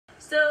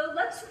So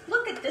let's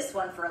look at this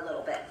one for a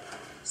little bit.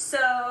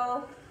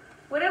 So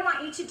what I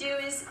want you to do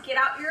is get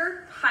out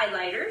your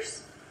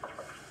highlighters.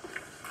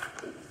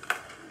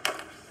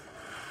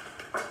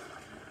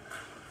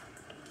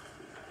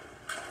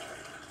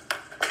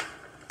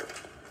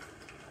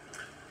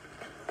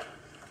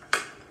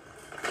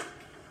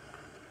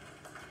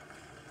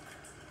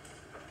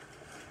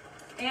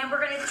 And we're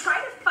going to try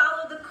to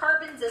follow the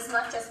carbons as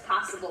much as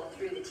possible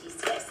through the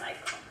TCA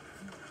cycle.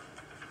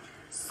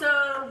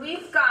 So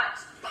we've got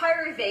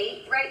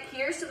pyruvate right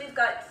here. So we've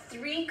got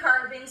 3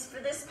 carbons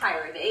for this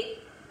pyruvate.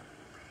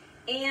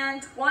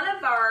 And one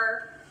of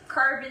our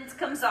carbons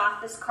comes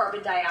off as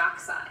carbon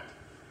dioxide.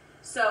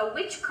 So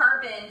which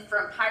carbon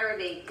from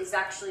pyruvate is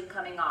actually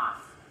coming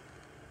off?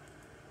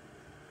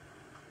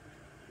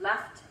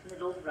 Left,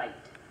 middle, right.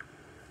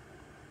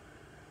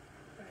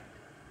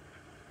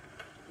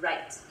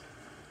 Right.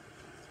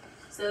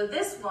 So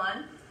this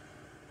one,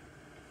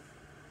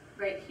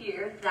 right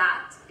here,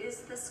 that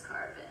is this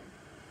carbon.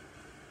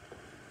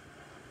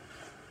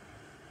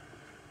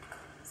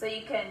 So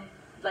you can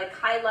like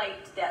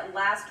highlight that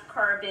last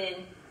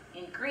carbon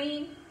in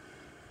green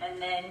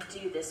and then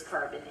do this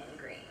carbon in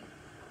green.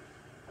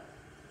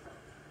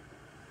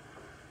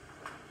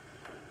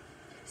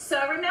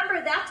 So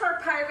remember, that's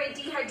our pyruvate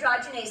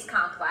dehydrogenase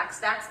complex.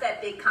 That's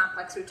that big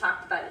complex we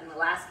talked about in the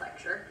last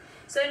lecture.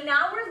 So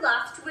now we're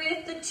left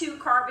with the 2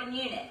 carbon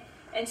unit.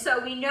 And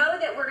so we know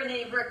that we're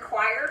going to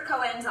require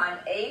coenzyme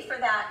A for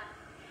that,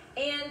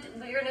 and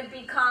we're going to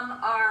become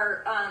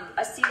our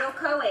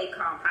acetyl-CoA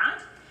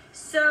compound.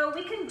 So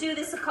we can do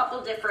this a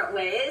couple different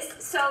ways.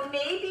 So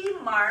maybe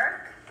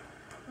mark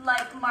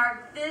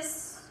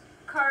this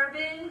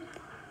carbon,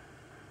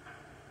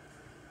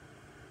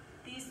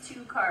 these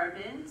 2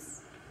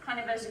 carbons, kind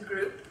of as a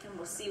group, and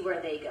we'll see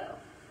where they go.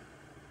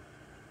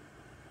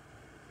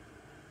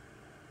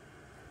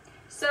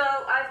 So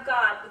I've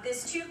got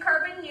this 2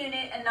 carbon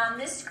unit, and on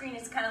this screen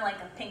it's kind of like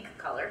a pink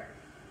color.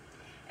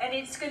 And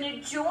it's going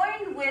to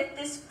join with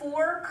this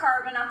 4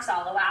 carbon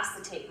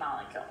oxaloacetate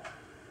molecule.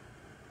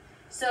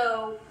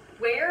 So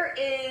where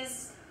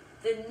is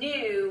the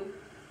new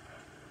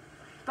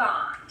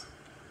bond?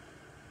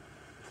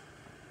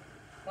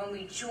 When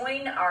we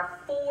join our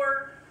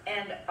 4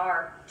 and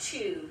our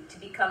 2 to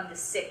become the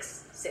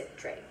 6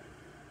 citrate.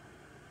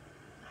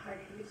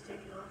 Hydrogen gets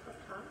taken off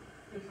up top.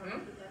 Mm-hmm.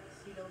 That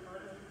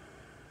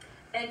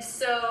And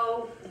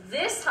so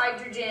this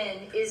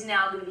hydrogen is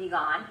now going to be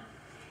gone.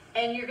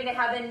 And you're going to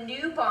have a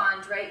new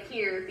bond right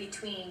here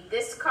between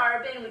this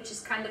carbon, which is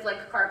kind of like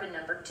a carbon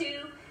number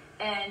 2,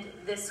 and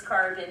this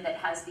carbon that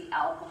has the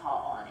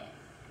alcohol on it.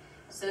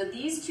 So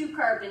these 2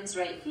 carbons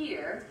right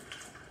here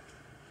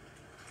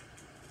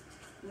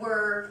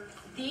were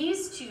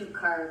these 2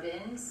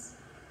 carbons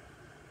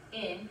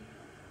in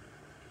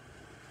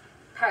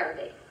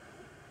pyruvate.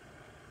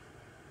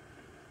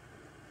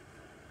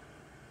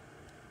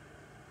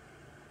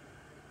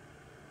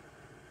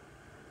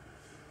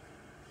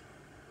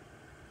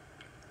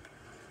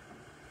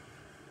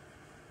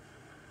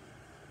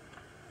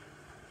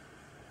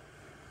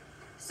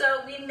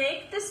 So we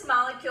make this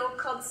molecule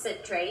called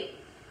citrate.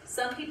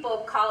 Some people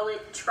call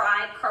it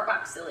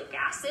tricarboxylic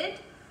acid.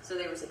 So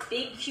there was a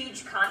big,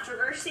 huge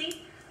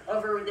controversy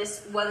over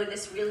this, whether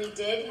this really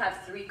did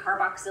have 3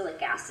 carboxylic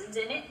acids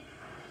in it.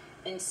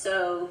 And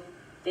so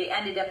they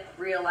ended up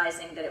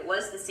realizing that it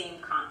was the same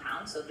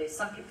compound. So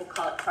some people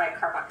call it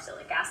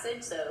tricarboxylic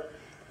acid. So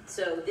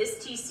this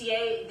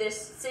TCA, this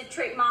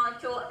citrate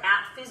molecule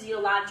at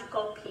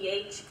physiological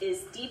pH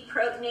is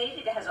deprotonated.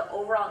 It has an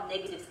overall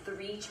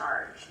 -3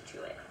 charge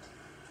to it.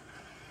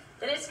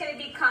 Then it's going to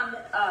become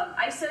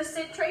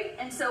isocitrate.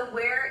 And so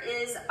where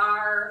is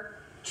our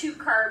 2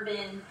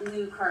 carbon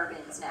blue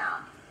carbons now?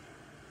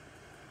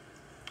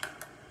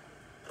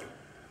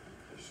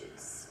 They should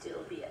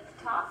still be at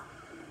the top.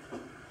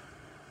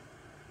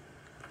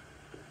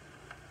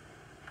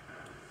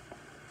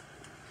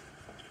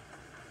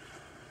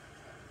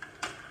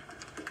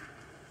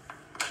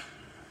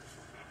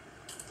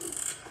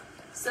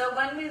 So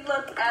when we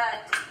look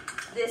at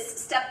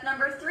this, step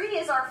number 3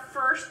 is our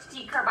first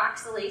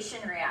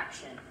decarboxylation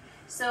reaction.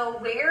 So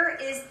where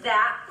is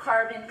that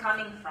carbon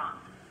coming from?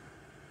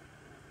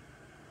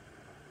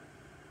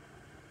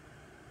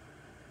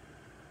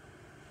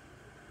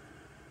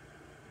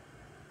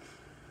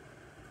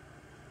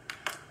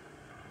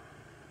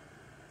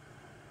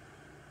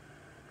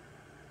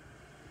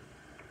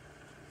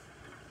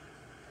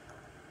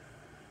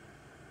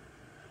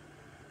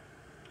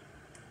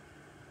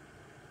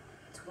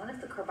 One of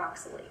the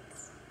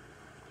carboxylates.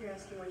 You're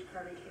asking which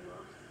carbon came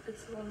off.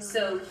 It's the one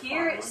so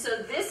here,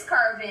 so this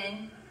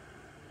carbon,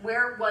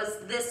 where was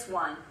this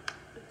one?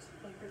 It's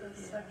like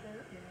the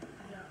second.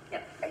 Yeah.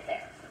 Yep, right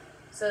there.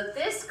 So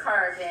this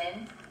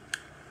carbon,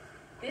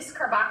 this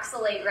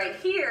carboxylate right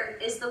here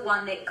is the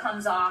one that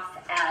comes off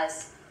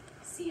as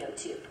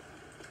CO2.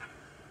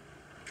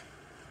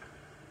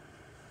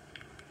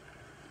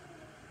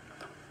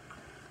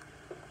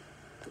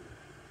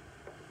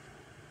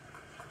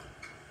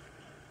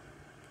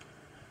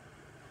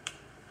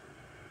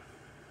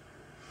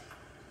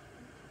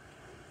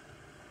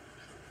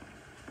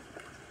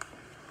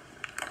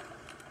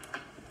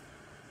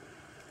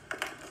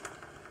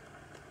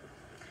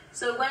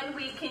 So when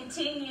we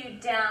continue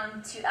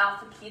down to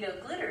alpha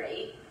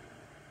ketoglycerate,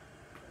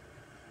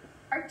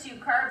 our 2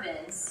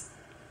 carbons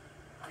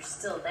are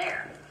still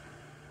there.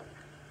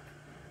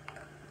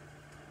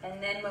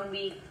 And then when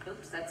we,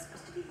 oops, that's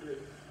supposed to be blue.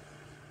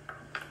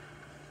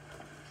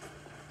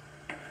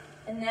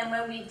 And then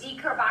when we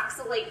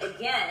decarboxylate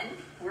again,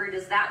 where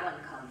does that one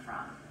come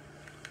from?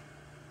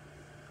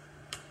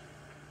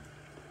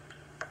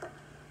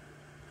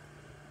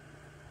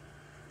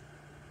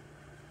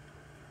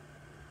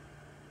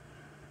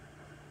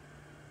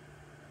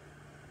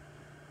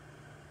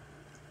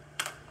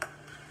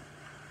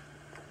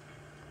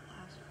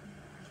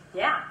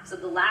 Yeah, so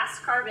the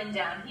last carbon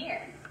down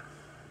here.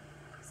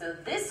 So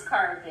this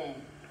carbon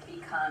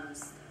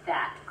becomes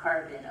that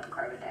carbon of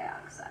carbon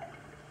dioxide.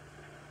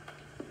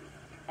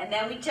 And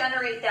then we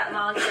generate that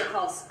molecule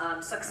called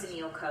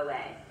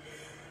succinyl-CoA.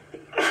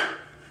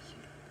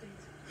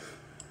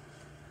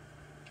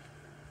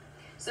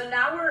 So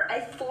now we're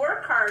a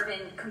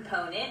 4-carbon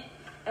component,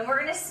 and we're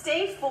going to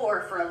stay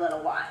 4 for a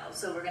little while.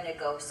 So we're going to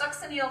go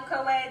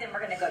succinyl-CoA, then we're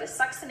going to go to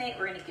succinate.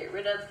 We're going to get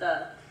rid of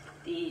the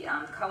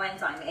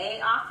coenzyme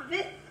A off of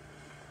it.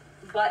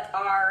 But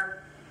our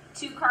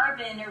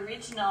 2-carbon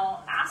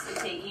original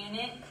acetate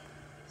unit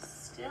is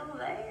still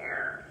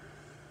there.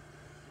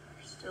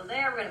 Still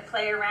there. We're going to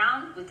play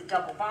around with the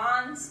double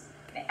bonds.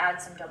 I'm going to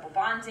add some double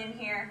bonds in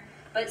here.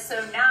 But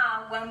so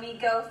now when we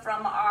go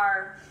from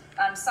our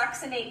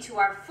succinate to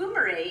our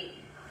fumarate,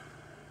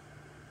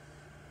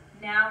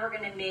 now we're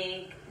going to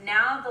make,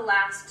 now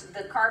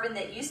the carbon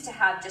that used to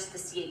have just the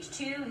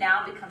CH2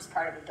 now becomes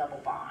part of a double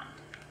bond.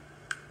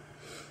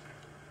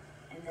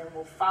 And then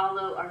we'll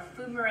follow our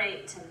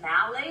fumarate to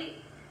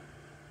malate.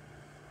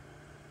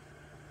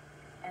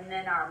 And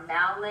then our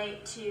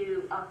malate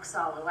to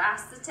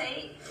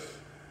oxaloacetate.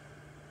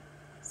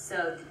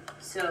 So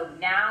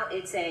now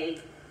it's a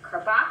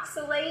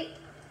carboxylate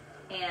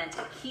and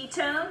a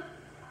ketone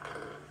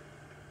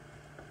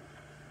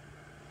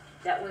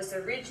that was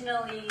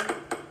originally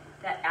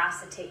that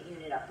acetate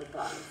unit up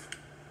above.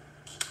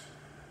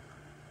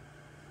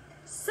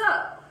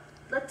 So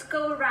let's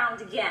go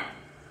around again.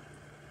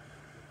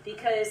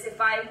 Because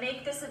if I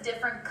make this a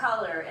different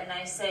color and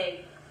I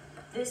say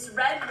this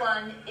red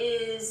one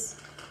is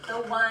the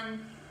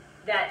one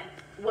that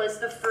was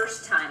the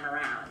first time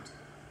around.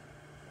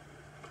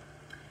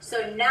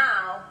 So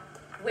now,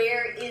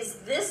 where is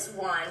this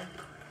one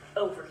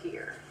over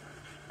here?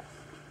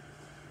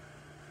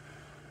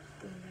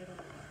 The middle.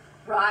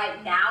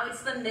 Right, now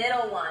it's the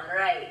middle one,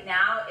 right.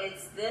 Now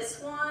it's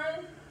this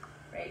one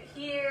right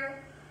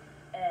here,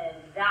 and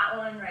that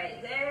one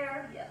right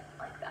there. Yeah,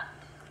 like that.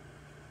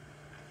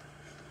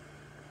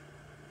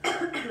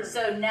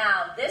 So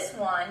now this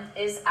one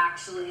is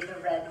actually the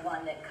red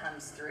one that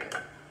comes through.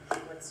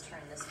 Let's turn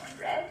this one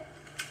red.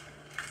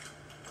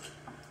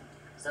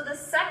 So the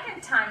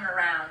second time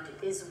around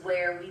is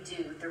where we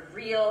do the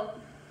real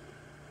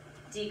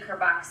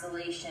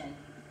decarboxylation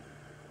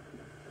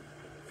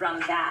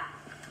from that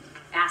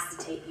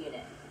acetate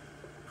unit.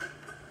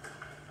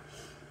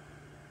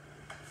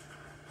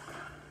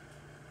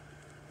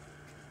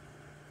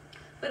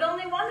 But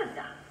only one of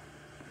them.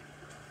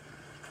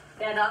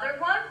 That other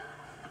one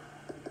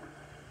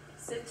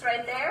sits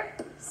right there,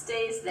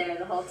 stays there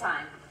the whole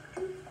time.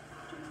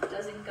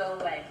 Doesn't go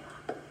away.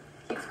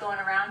 Keeps going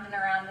around and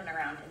around and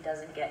around and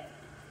doesn't get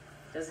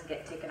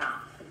taken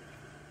off.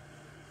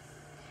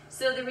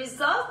 So the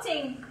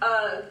resulting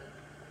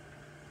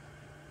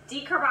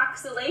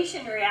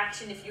decarboxylation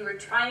reaction, if you were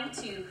trying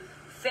to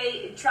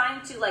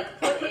like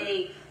put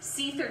a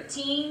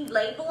C13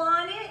 label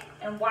on it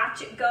and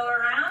watch it go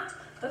around,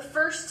 the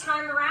first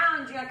time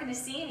around you're not going to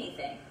see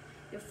anything.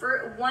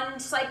 For one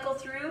cycle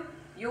through,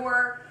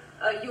 your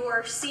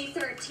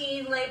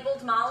C13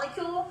 labeled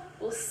molecule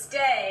will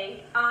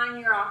stay on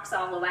your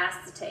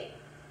oxaloacetate.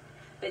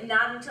 But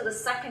not until the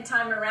second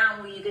time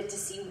around will you get to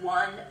see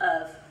one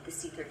of the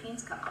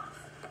C13s come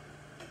off.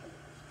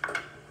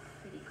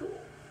 Pretty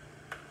cool.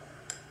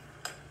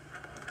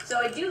 So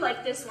I do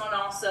like this one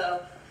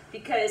also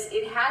because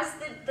it has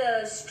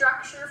the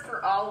structure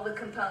for all of the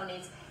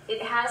components,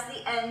 it has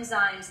the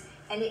enzymes,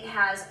 and it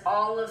has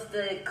all of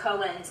the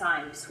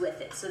coenzymes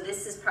with it. So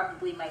this is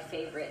probably my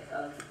favorite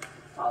of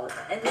all of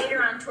them. And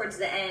later on towards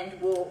the end,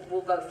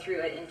 we'll go through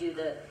it and do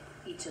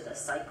each of the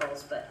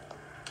cycles, but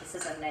this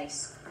is a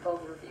nice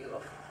overview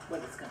of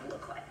what it's going to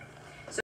look like.